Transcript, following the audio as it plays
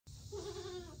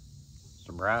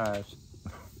Surprise.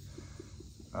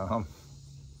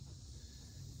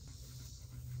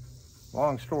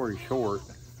 Long story short,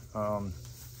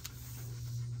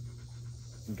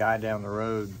 guy down the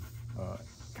road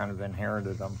kind of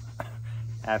inherited them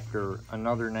after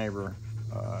another neighbor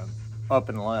up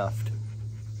and left.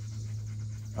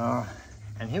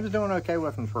 And he was doing okay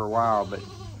with them for a while, but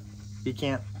he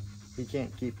can't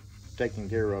keep taking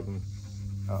care of them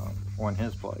on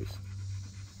his place.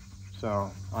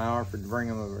 So I offered to bring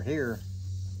him over here.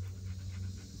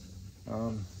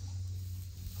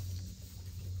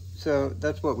 So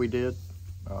that's what we did,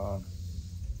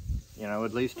 you know,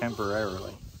 at least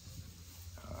temporarily.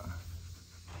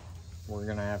 We're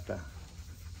gonna have to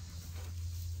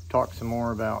talk some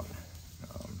more about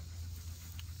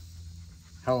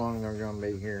how long they're gonna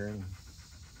be here and,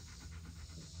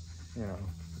 you know,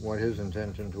 what his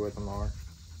intentions with them are.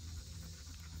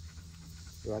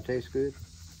 Do I taste good?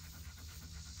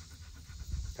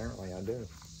 Apparently I do.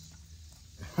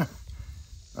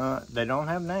 They don't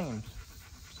have names,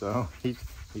 so he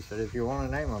said if you want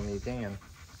to name them, you can.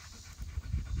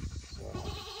 So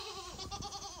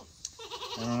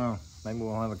I don't know. Maybe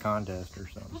we'll have a contest or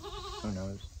something. Who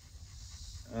knows?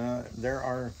 There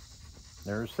are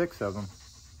 6 of them.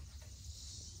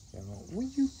 So,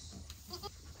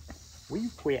 will you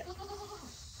quit?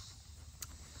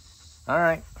 All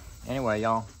right. Anyway,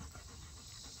 y'all.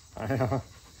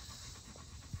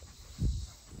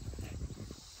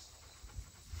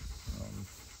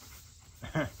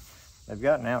 They've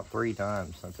gotten out 3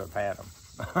 times since I've had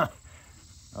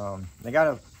them. They got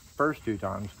up first 2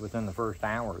 times within the first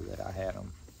hour that I had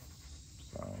them.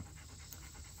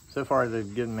 So far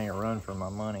they've given me a run for my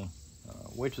money,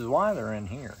 which is why they're in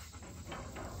here.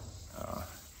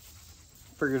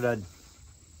 Figured I'd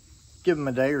give them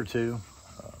a day or 2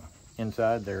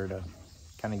 inside there to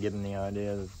kind of give them the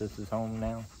idea that this is home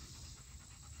now.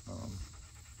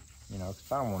 You know,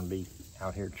 because I don't want to be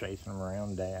out here chasing them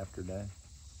around day after day.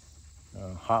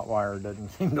 Hot wire doesn't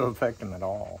seem to affect them at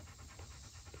all.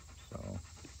 So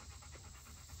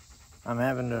I'm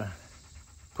having to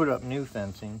put up new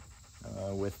fencing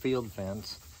with field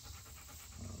fence.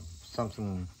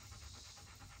 Something,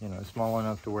 you know, small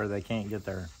enough to where they can't get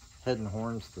their head and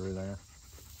horns through there.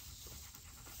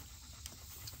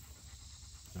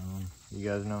 So you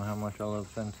guys know how much I love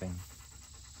fencing.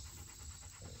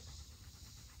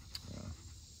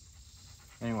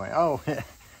 Anyway, oh,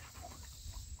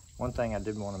 one thing I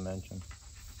did want to mention.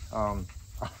 A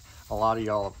lot of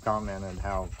y'all have commented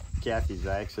how Kathy's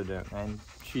accident, and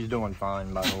she's doing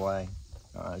fine, by the way.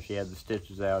 She had the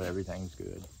stitches out, everything's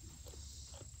good.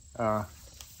 But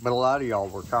a lot of y'all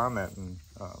were commenting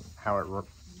how it,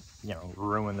 you know,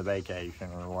 ruined the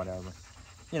vacation or whatever.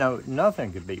 You know,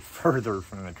 nothing could be further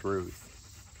from the truth.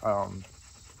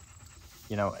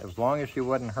 You know, as long as she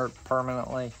wasn't hurt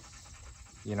permanently,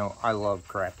 you know, I love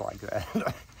crap like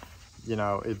that. You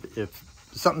know, if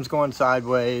something's going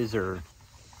sideways or,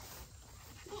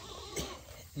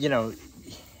 you know,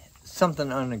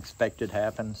 something unexpected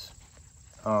happens,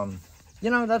 you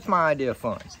know, that's my idea of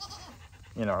fun.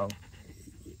 You know,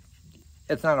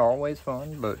 it's not always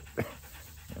fun, but,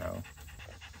 you know.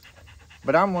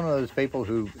 But I'm one of those people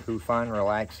who find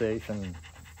relaxation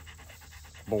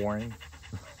boring.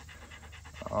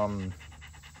 You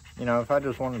know, if I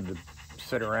just wanted to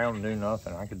sit around and do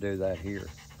nothing, I could do that here.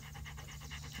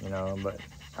 You know, but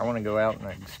I want to go out and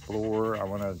explore. I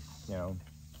want to, you know,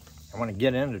 I want to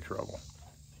get into trouble.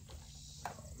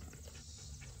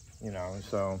 You know,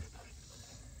 so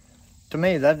to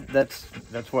me, that's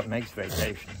what makes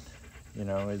vacation. You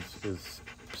know, is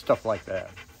stuff like that.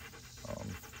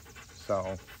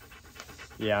 So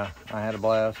yeah, I had a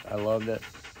blast. I loved it.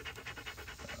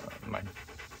 My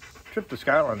trip to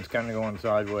Scotland's kind of going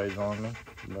sideways on me,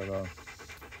 but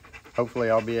hopefully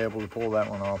I'll be able to pull that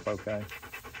one off okay.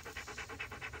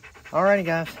 Alrighty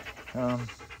guys,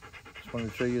 just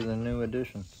wanted to show you the new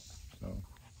additions. So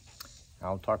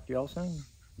I'll talk to y'all soon.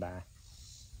 Bye.